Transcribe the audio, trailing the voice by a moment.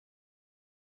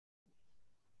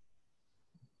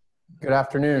Good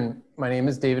afternoon. My name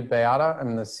is David BAYADA.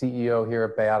 I'm the CEO here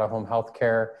at BAYADA Home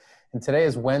Healthcare. And today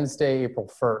is Wednesday, April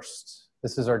 1st.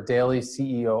 This is our daily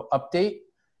CEO update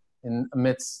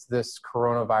amidst this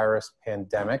coronavirus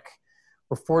pandemic.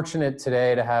 We're fortunate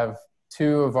today to have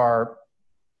two of our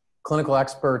clinical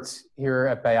experts here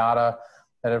at BAYADA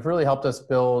that have really helped us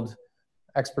build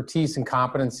expertise and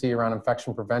competency around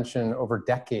infection prevention over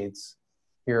decades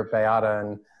here at BAYADA.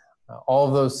 And all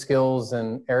of those skills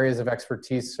and areas of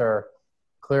expertise are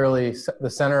clearly the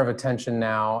center of attention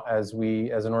now as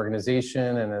we, as an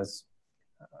organization and as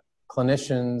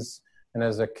clinicians and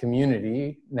as a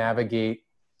community, navigate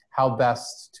how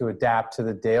best to adapt to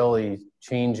the daily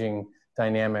changing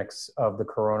dynamics of the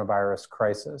coronavirus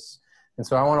crisis. And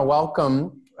so I want to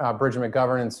welcome Bridget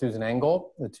McGovern and Susan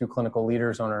Engel, the two clinical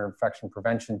leaders on our infection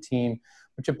prevention team,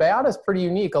 which at BAYADA is pretty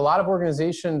unique. A lot of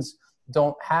organizations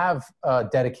don't have a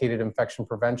dedicated infection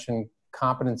prevention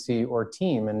competency or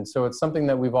team. And so it's something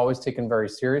that we've always taken very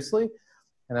seriously.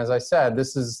 And as I said,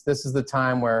 this is the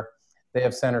time where they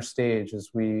have center stage as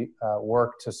we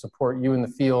work to support you in the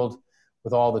field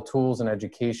with all the tools and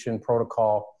education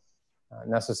protocol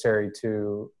necessary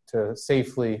to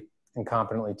safely and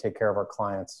competently take care of our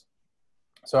clients.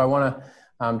 So I want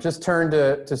to just turn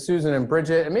to Susan and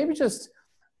Bridget and maybe just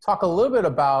talk a little bit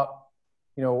about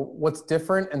what's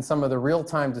different in some of the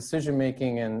real-time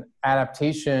decision-making and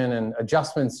adaptation and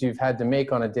adjustments you've had to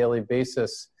make on a daily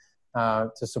basis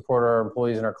to support our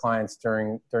employees and our clients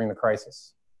during the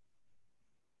crisis.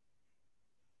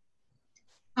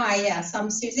 Hi, yes, I'm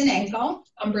Susan Engel.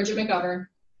 I'm Bridget McGovern.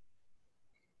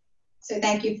 So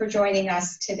thank you for joining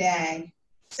us today.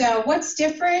 So what's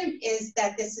different is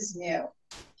that this is new.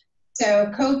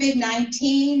 So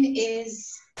COVID-19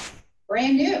 is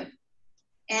brand new,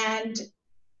 and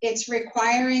it's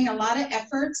requiring a lot of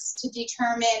efforts to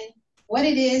determine what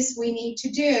it is we need to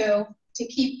do to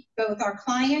keep both our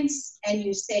clients and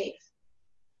you safe.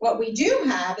 What we do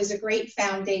have is a great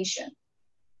foundation.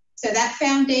 So that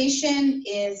foundation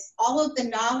is all of the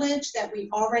knowledge that we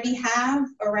already have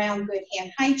around good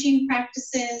hand hygiene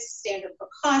practices, standard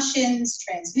precautions,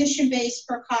 transmission-based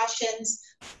precautions.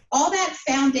 All that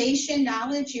foundation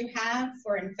knowledge you have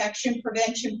for infection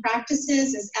prevention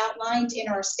practices is outlined in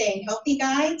our Staying Healthy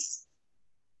guides.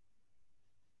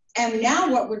 And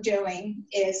now what we're doing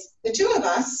is the two of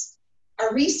us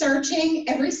are researching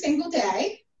every single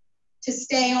day to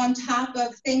stay on top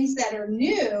of things that are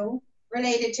new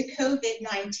related to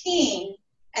COVID-19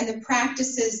 and the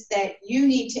practices that you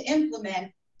need to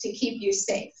implement to keep you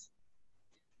safe.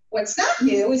 What's not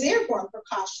new is airborne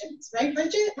precautions, right,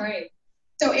 Bridget? Right.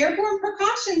 So airborne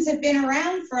precautions have been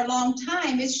around for a long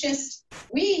time. It's just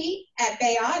we at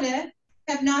BAYADA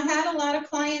have not had a lot of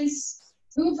clients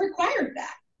who've required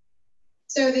that.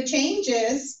 So the change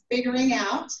is figuring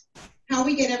out how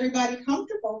we get everybody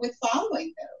comfortable with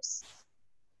following those.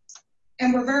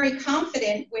 And we're very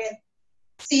confident with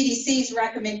CDC's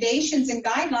recommendations and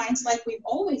guidelines like we've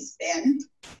always been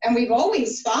and we've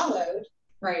always followed.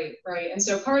 Right. And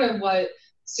so part of what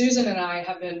Susan and I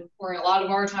have been pouring a lot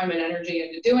of our time and energy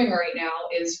into doing right now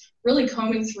is really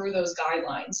combing through those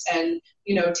guidelines and,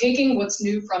 taking what's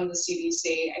new from the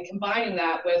CDC and combining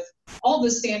that with all the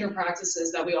standard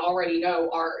practices that we already know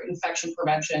are infection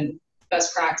prevention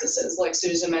best practices, like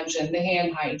Susan mentioned, the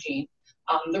hand hygiene,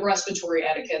 the respiratory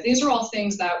etiquette. These are all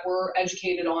things that we're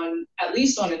educated on, at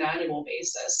least on an annual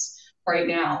basis right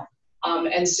now.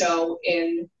 And so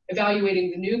in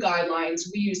evaluating the new guidelines,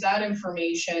 we use that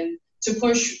information to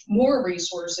push more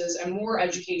resources and more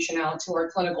education out to our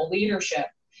clinical leadership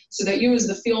so that you as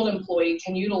the field employee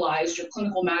can utilize your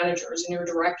clinical managers and your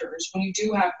directors when you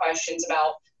do have questions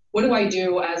about what do I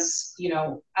do as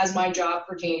my job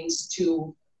pertains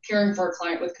to caring for a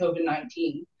client with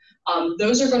COVID-19.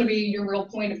 Those are going to be your real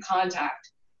point of contact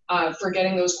for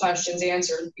getting those questions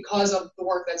answered because of the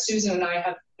work that Susan and I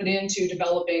have put into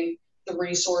developing the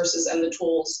resources and the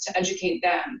tools to educate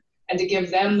them and to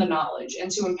give them the knowledge and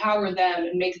to empower them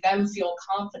and make them feel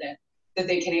confident that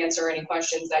they can answer any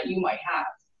questions that you might have.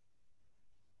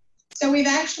 So we've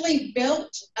actually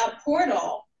built a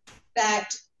portal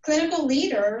that clinical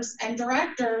leaders and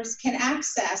directors can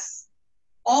access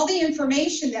all the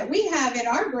information that we have in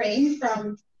our brain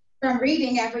from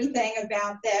reading everything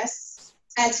about this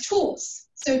as tools.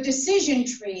 So decision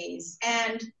trees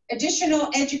and additional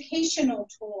educational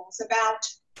tools about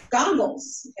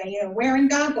goggles, wearing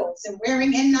goggles and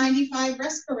wearing N95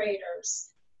 respirators,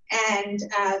 and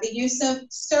the use of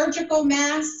surgical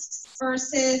masks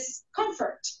versus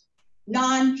comfort,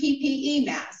 non-PPE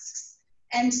masks.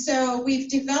 And so we've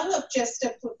developed just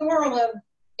a plethora of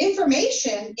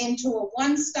information into a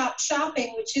one-stop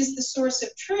shopping, which is the source of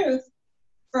truth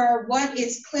for what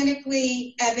is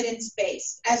clinically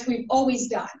evidence-based, as we've always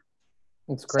done.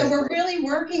 That's great. So we're really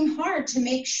working hard to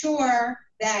make sure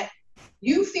that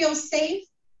you feel safe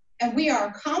and we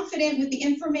are confident with the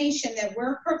information that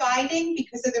we're providing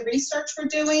because of the research we're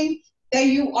doing, that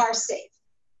you are safe.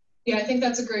 Yeah, I think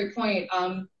that's a great point.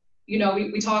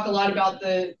 We talk a lot about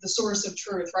the source of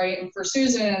truth, right? And for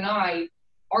Susan and I,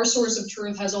 our source of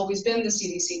truth has always been the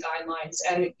CDC guidelines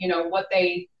and,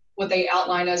 what they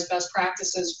outline as best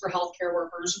practices for healthcare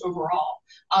workers overall.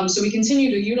 So we continue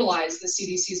to utilize the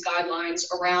CDC's guidelines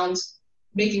around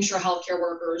making sure healthcare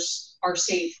workers are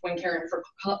safe when caring for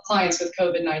clients with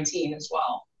COVID-19 as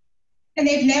well. And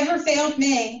they've never failed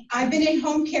me. I've been in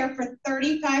home care for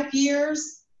 35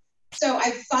 years. So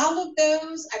I've followed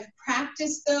those, I've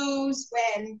practiced those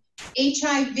when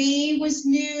HIV was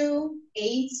new,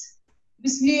 AIDS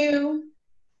was new,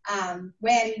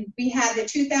 when we had the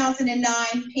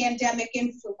 2009 pandemic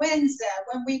influenza,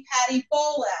 when we've had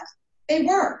Ebola. They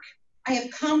work. I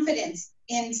have confidence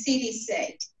in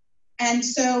CDC. And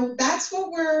so that's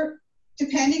what we're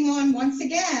depending on once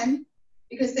again,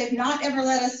 because they've not ever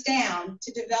let us down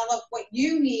to develop what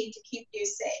you need to keep you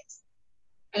safe.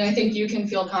 And I think you can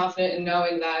feel confident in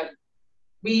knowing that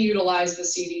we utilize the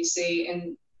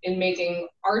CDC in making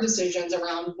our decisions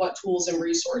around what tools and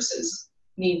resources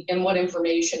need and what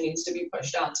information needs to be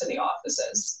pushed out to the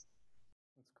offices.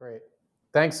 That's great.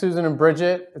 Thanks, Susan and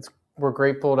Bridget. We're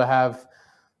grateful to have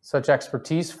such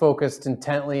expertise focused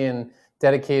intently and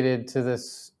dedicated to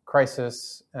this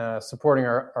crisis, supporting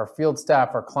our field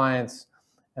staff, our clients,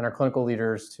 and our clinical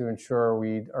leaders to ensure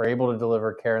we are able to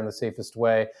deliver care in the safest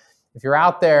way. If you're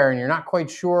out there and you're not quite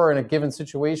sure in a given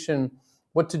situation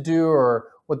what to do or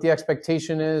what the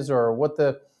expectation is or what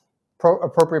the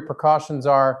appropriate precautions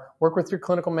are, work with your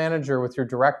clinical manager, with your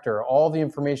director. All the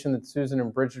information that Susan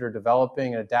and Bridget are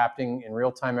developing and adapting in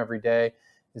real time every day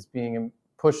is being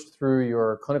pushed through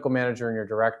your clinical manager and your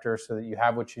director so that you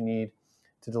have what you need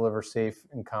to deliver safe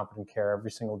and competent care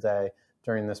every single day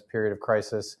during this period of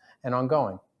crisis and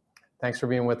ongoing. Thanks for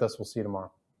being with us. We'll see you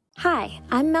tomorrow. Hi,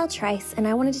 I'm Mel Trice, and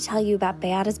I wanted to tell you about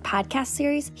BAYADA's podcast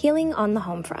series, Healing on the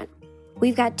Home Front.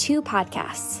 We've got 2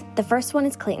 podcasts. The first one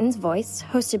is Clayton's Voice,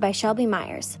 hosted by Shelby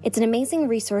Myers. It's an amazing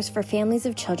resource for families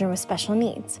of children with special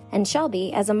needs. And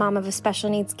Shelby, as a mom of a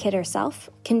special needs kid herself,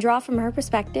 can draw from her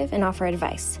perspective and offer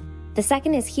advice. The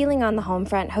second is Healing on the Home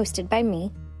Front, hosted by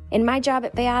me. In my job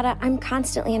at BAYADA, I'm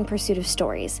constantly in pursuit of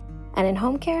stories. And in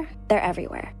home care, they're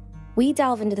everywhere. We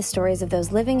delve into the stories of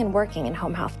those living and working in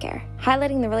home health care,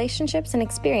 highlighting the relationships and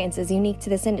experiences unique to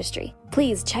this industry.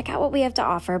 Please check out what we have to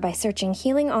offer by searching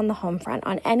Healing on the Home Front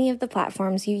on any of the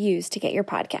platforms you use to get your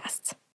podcasts.